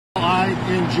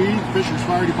NG, Fishers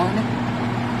Fire Department.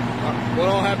 What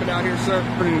all happened out here, sir?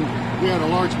 We had a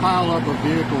large pileup of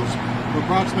vehicles. We're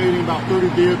approximating about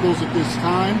 30 vehicles at this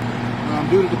time.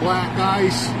 Due to the black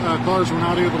ice, cars were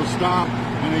not able to stop,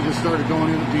 and they just started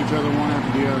going into each other one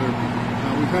after the other.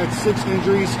 We've had 6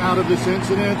 injuries out of this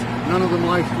incident, none of them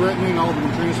life-threatening. All of them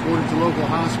were transported to local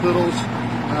hospitals.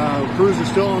 Crews are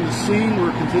still on the scene.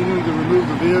 We're continuing to remove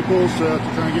the vehicles to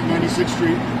try and get 96th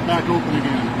Street back open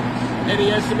again.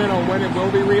 Any estimate on when it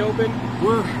will be reopened?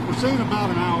 We're saying about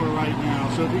an hour right now.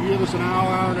 So if you give us an hour,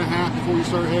 hour and a half before we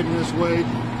start heading this way,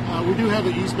 we do have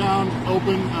the eastbound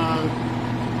open,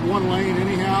 one lane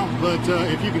anyhow. But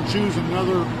if you can choose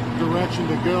another direction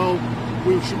to go,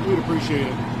 we'd appreciate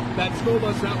it. That school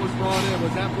bus that was brought in,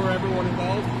 was that for everyone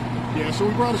involved? Yeah, so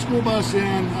we brought a school bus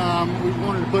in. We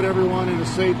wanted to put everyone in a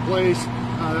safe place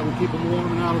that would keep them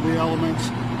warm and out of the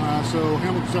elements. So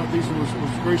Hamilton Southeastern was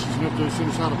gracious enough to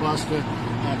send us out a bus to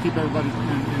keep everybody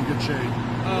in good shape.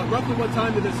 Roughly what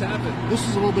time did this happen? This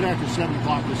is a little bit after 7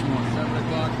 o'clock this morning. 7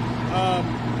 o'clock.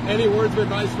 Any words of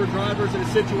advice for drivers in a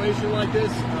situation like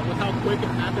this, with how quick it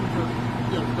happened for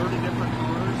 30 different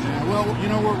cars? Yeah, well,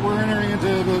 we're entering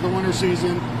into the winter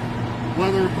season.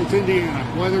 Weather, it's Indiana.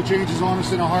 Weather changes on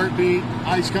us in a heartbeat.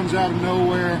 Ice comes out of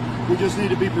nowhere. We just need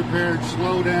to be prepared.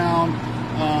 Slow down.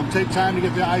 Take time to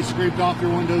get the ice scraped off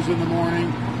your windows in the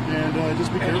morning, and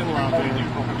just be careful out there. Yeah,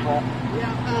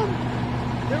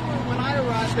 when I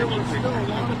arrived, there were still a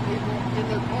lot of people in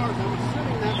their cars. I was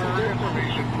sitting there for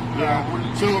information. Yeah.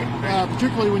 So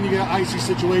particularly when you get icy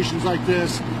situations like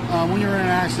this, when you're in an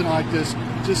accident like this,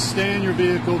 just stay in your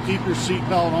vehicle, keep your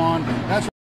seatbelt on. That's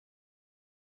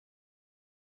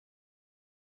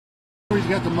where you've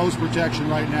got the most protection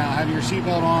right now. Having your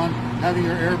seatbelt on, having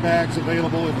your airbags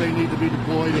available if they need to be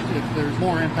deployed if there's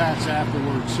more impacts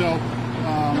afterwards. So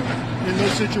in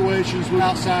those situations,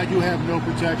 outside you have no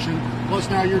protection. Plus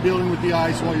now you're dealing with the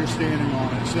ice while you're standing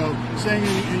on it. So staying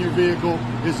in your vehicle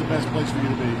is the best place for you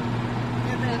to be.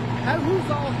 And then who's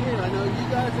all here? I know you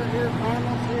guys are here,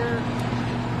 Carmel's here.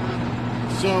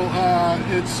 So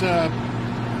it's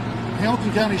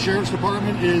Hamilton County Sheriff's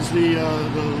Department is the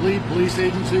lead police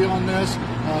agency on this.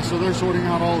 So they're sorting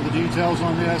out all of the details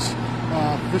on this.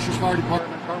 Fishers Fire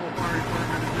Department, Carmel Fire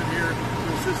Department has been here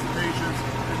to assist the patients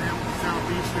in Hamilton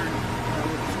Southeastern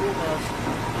with the school bus.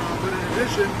 But in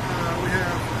addition, we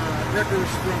have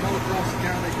wreckers from all across the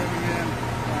county coming in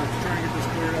to try and get this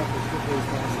cleared up as quickly as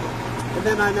possible. And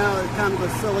then I know it's kind of a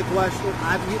silly question.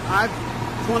 I've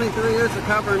 23 years of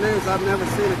covering news. I've never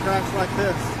seen a crash like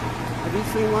this. Have you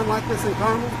seen one like this in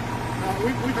Carmel?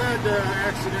 We've had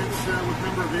accidents with a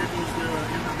number of vehicles in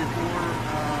them before.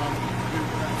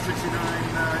 69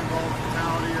 involved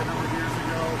fatality a number of years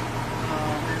ago,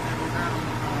 and we've had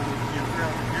them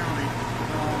throughout the county.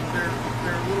 They're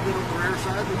a little bit on the rare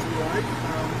side, which we like.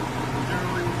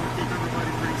 Generally, we want to keep everybody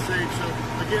pretty safe. So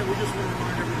again, we just want to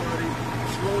remind everybody,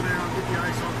 slow down, get the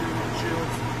ice off your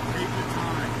windshields, take your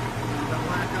time. That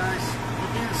black ice, you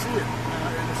can't see it,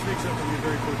 and it sneaks up on you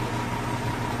very quickly.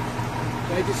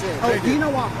 Thank you, sir. Oh, do you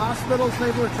know what hospitals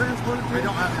they were transported to? I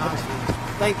don't have the hospitals.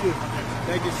 Thank you. Okay.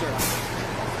 Thank you, sir.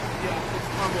 Yeah, it's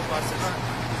Carmel buses.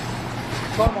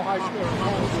 Carmel High School.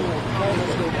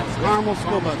 Carmel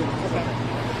School Bus. Okay.